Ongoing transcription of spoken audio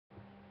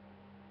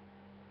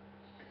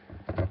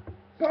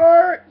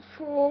Part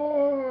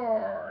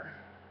 4,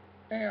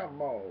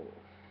 Elmos.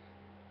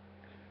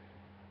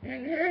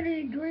 In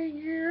 83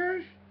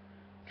 years,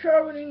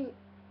 traveling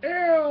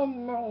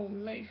Elmo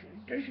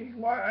Masons. This is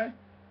why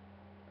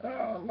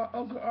my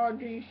Uncle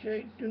R.D.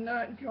 said, do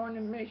not join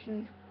the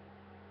Masons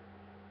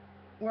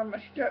where my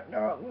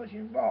stepdad was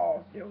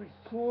involved. They was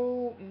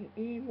cruel and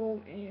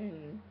evil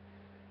and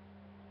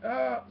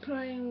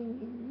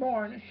plain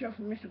born, except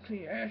for Mr.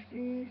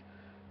 Ecclesiastes.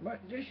 But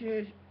this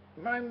is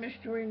my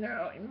mystery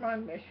now in my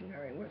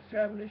missionary with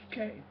Fabulous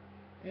K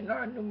and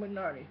our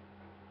Illuminati.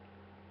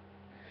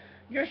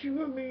 Jesse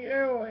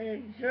Rubiel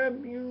is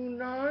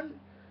Zebulon,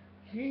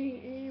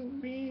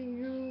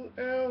 Zebulun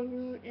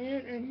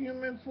in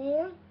human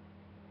form.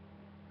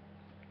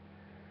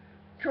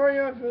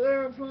 Troya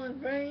Bellerophon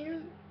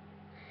Vanian,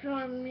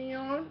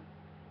 Simeon,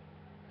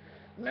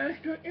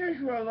 Master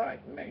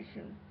Israelite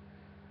Mason.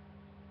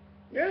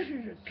 This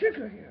is a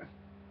kicker here.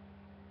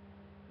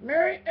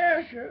 Mary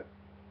Asher,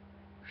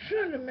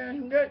 Slenderman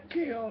who got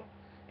killed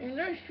in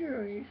that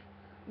series,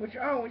 which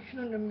I was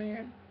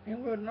Slenderman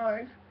in real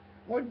life,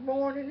 was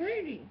born in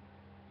Haiti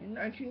in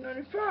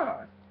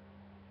 1995.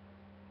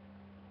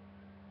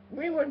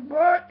 We was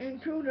brought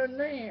into the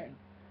land.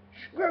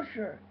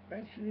 Scripture,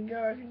 thanks to the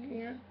guys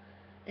again,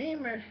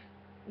 Amos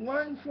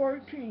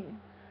 1:14.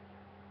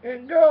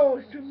 It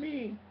goes to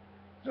be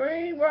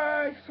 3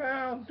 wives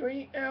found,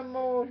 3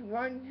 Elmos,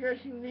 1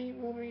 Jesse Lee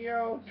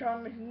Rubio,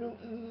 Thomas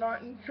Newton,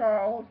 Norton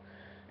Charles,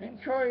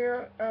 and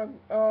Troya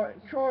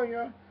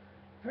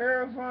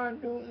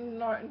Farrakhan Newton,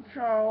 Norton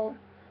Charles.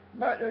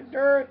 But the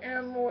third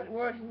Elmo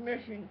was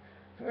missing.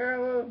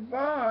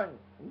 Farrakhan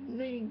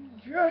needs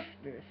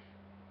justice.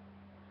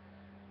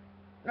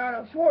 Now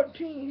the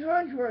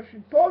 1400s are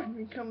supposed to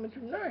be coming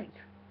tonight.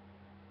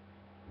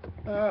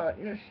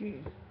 Let's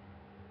see.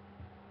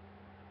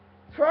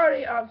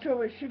 Friday,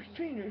 October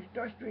 16th is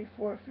just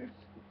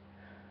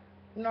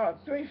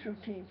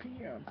 3:15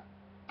 p.m.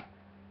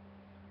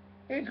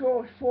 It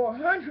goes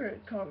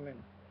 400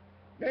 coming.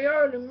 They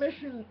are the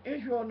missing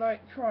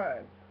Israelite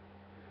tribe.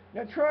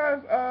 The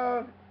tribe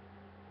of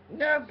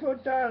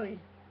Naphtali,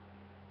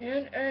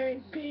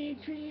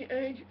 Napthali,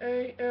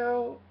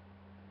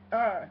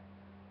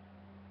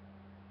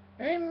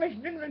 Amos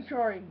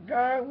dignitary,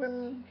 God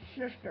women's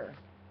sister.